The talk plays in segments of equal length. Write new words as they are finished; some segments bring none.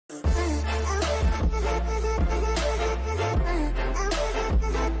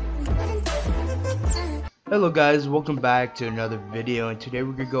Hello guys, welcome back to another video, and today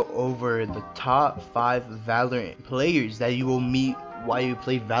we're gonna go over the top 5 Valorant players that you will meet while you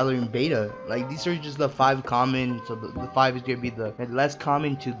play Valorant beta. Like, these are just the 5 common, so the 5 is gonna be the less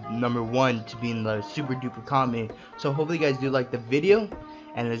common to number 1 to being the super duper common. So hopefully you guys do like the video,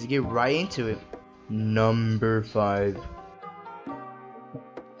 and let's get right into it. Number 5.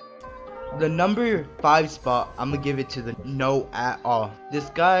 The number 5 spot, I'm gonna give it to the know at all. This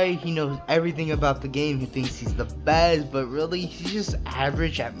guy, he knows everything about the game. He thinks he's the best, but really he's just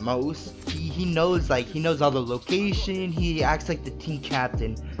average at most. He knows all the location. He acts like the team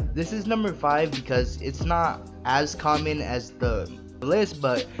captain. This is number 5 because it's not as common as the list,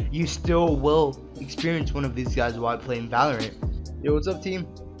 but you still will experience one of these guys while playing Valorant. Yo, what's up, team?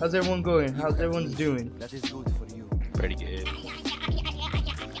 How's everyone going? How's everyone's doing? That is good for you. Pretty good.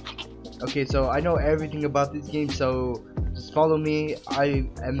 Okay, so I know everything about this game, so just follow me. I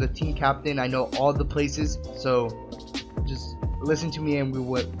am the team captain. I know all the places, so just listen to me and we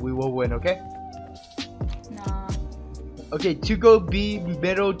will win, okay? Nah. Okay, 2 go B,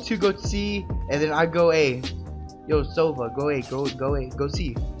 middle, 2 go C, and then I go A. Yo, Sova, go A, go A, go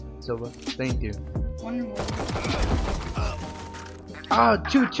C. Sova, thank you. 1-1. Ah,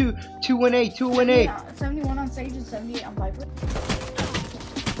 2 win A, 2 win A. 71 on Sage and 78 on Viper.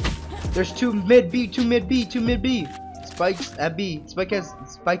 There's 2 mid B, 2 mid B, 2 mid B. Spikes at B.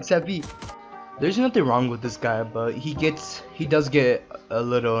 Spikes at B. There's nothing wrong with this guy, but he does get a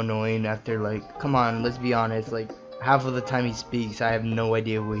little annoying after, like, come on, let's be honest, like half of the time he speaks, I have no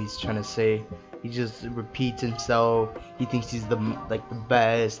idea what he's trying to say. He just repeats himself. He thinks he's the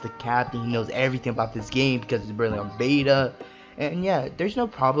best, the captain. He knows everything about this game because he's really on beta. And yeah, there's no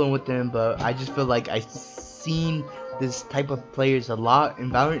problem with him, but I just feel like I've seen this type of players a lot in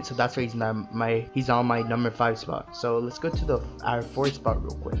Valorant, so that's why he's on my number 5 spot. So let's go to our 4th spot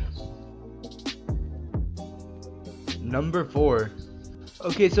real quick. Number 4.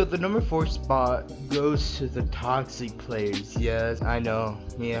 Okay, so the number 4 spot goes to the toxic players. Yes, I know.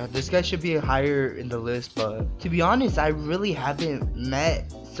 Yeah, this guy should be higher in the list, but to be honest, I really haven't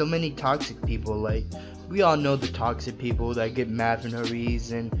met so many toxic people. Like, we all know the toxic people that get mad for no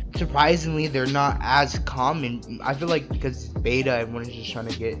reason. Surprisingly, they're not as common. I feel like because it's beta, everyone's just trying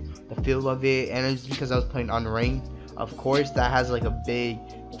to get the feel of it, and it's because I was playing unranked. Of course, that has like a big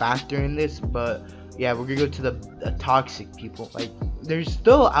factor in this, but yeah, we're gonna go to the toxic people. Like, they're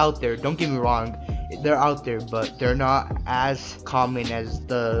still out there, don't get me wrong, they're out there, but they're not as common as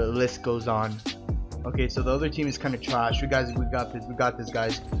the list goes on. Okay, so the other team is kind of trash. We got this,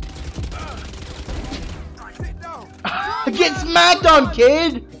 guys. Get smacked on,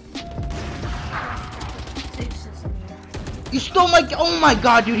 kid! You stole my— oh my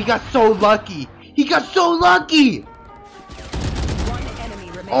god, dude, he got so lucky. He got so lucky!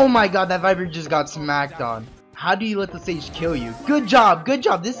 Oh my god, that Viper just got smacked on. How do you let the Sage kill you? Good job, good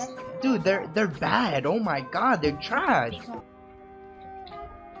job. This dude, they're bad. Oh my god, they're trash.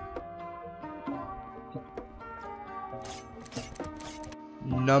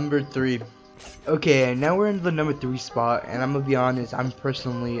 Number 3. Okay, now we're in the number 3 spot, and I'm gonna be honest, I'm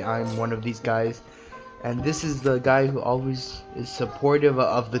one of these guys, and this is the guy who always is supportive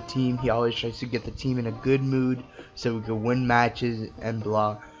of the team. He always tries to get the team in a good mood so we can win matches and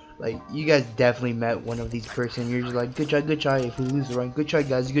blah. Like, you guys definitely met one of these person. You're just like, good try. If we lose the run, good try,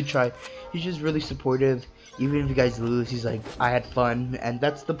 guys, good try. He's just really supportive. Even if you guys lose, he's like, I had fun, and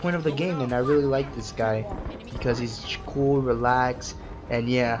that's the point of the game. And I really like this guy because he's cool, relaxed, and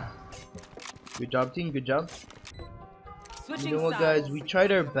yeah. Good job, team. Good job. You know what, guys? We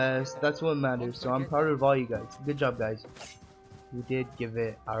tried our best. That's what matters. So I'm proud of all you guys. Good job, guys. We did give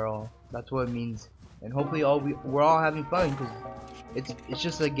it our all. That's what it means. And hopefully, we're all having fun because it's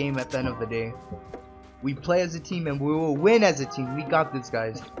just a game at the end of the day. We play as a team and we will win as a team. We got this,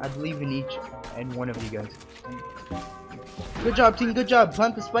 guys. I believe in each and one of you guys. Good job, team. Good job.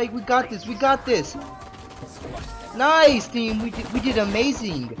 Plant the spike. We got this. We got this. Nice, team. We did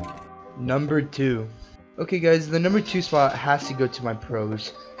amazing. Number 2. Okay, guys, the number 2 spot has to go to my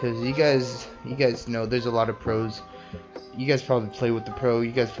pros, because you guys know there's a lot of pros. You guys probably play with the pro,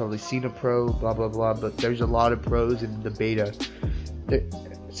 you guys probably seen a pro, blah blah blah, but there's a lot of pros in the beta.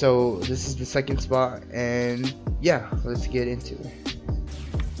 So this is the 2nd spot, and yeah, let's get into it.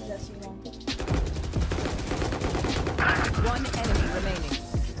 One enemy remaining.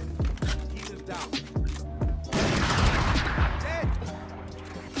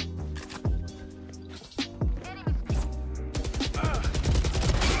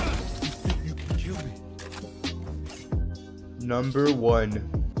 Number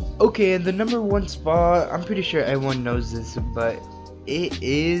 1. Okay, in the number 1 spot, I'm pretty sure everyone knows this, but it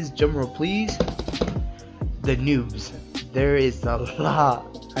is, drumroll please, the noobs. There is a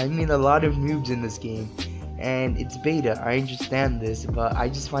lot. I mean, a lot of noobs in this game, and it's beta. I understand this, but I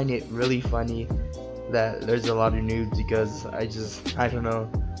just find it really funny that there's a lot of noobs because I don't know.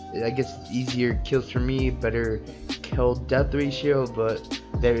 I guess it's easier kills for me, better kill death ratio, but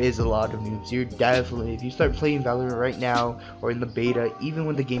there is a lot of noobs. You're definitely, if you start playing Valorant right now or in the beta, even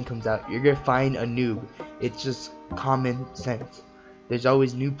when the game comes out, you're gonna find a noob. It's just common sense. There's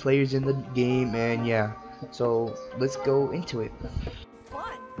always new players in the game, and yeah. So let's go into it.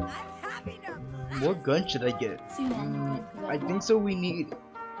 What gun should I get? I think so. We need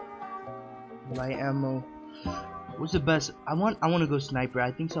light ammo. What's the best? I want to go sniper.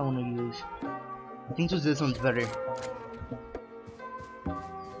 I think so. I want to use. I think so. This one's better.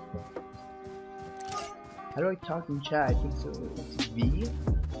 How do I talk in chat? I think so. It's V?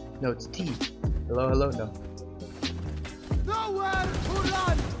 No, it's T. Hello, hello, no. Nowhere to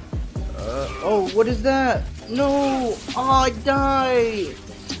run. Oh, what is that? No! Oh, I died!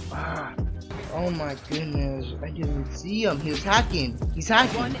 Ah. Oh my goodness, I didn't even see him. He was hacking. He's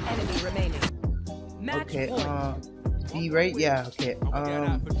hacking. One enemy remaining. Match Okay, point. B, right? Yeah, okay.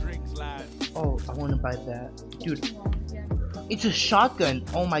 Oh, I want to buy that. Dude, it's a shotgun.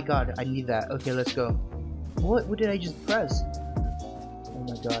 Oh my god, I need that. Okay, let's go. What did I just press? Oh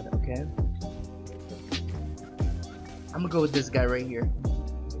my god, okay. I'm gonna go with this guy right here.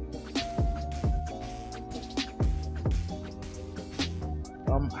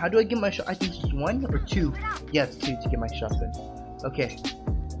 How do I get my shot? I think it's 1 or 2. Yeah, it's 2 to get my shotgun. Okay,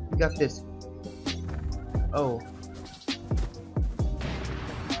 we got this. Oh.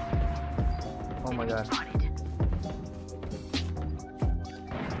 Oh my god.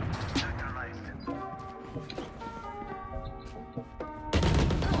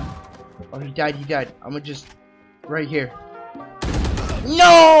 Oh, he died, he died. I'm gonna just... right here.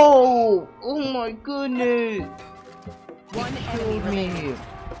 No! Oh my goodness! One enemy remaining.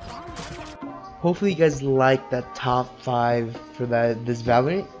 Hopefully you guys like that top 5 for this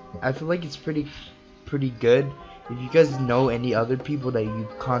Valorant. I feel like it's pretty good. If you guys know any other people that you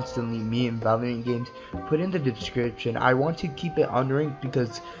constantly meet in Valorant games, put in the description. I want to keep it unranked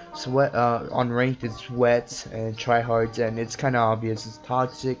because unranked is sweats and tryhards, and it's kind of obvious. It's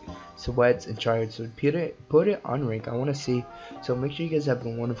toxic, sweats, and tryhards. So put it unranked. I want to see. So make sure you guys have a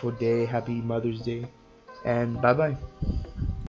wonderful day. Happy Mother's Day, and bye bye.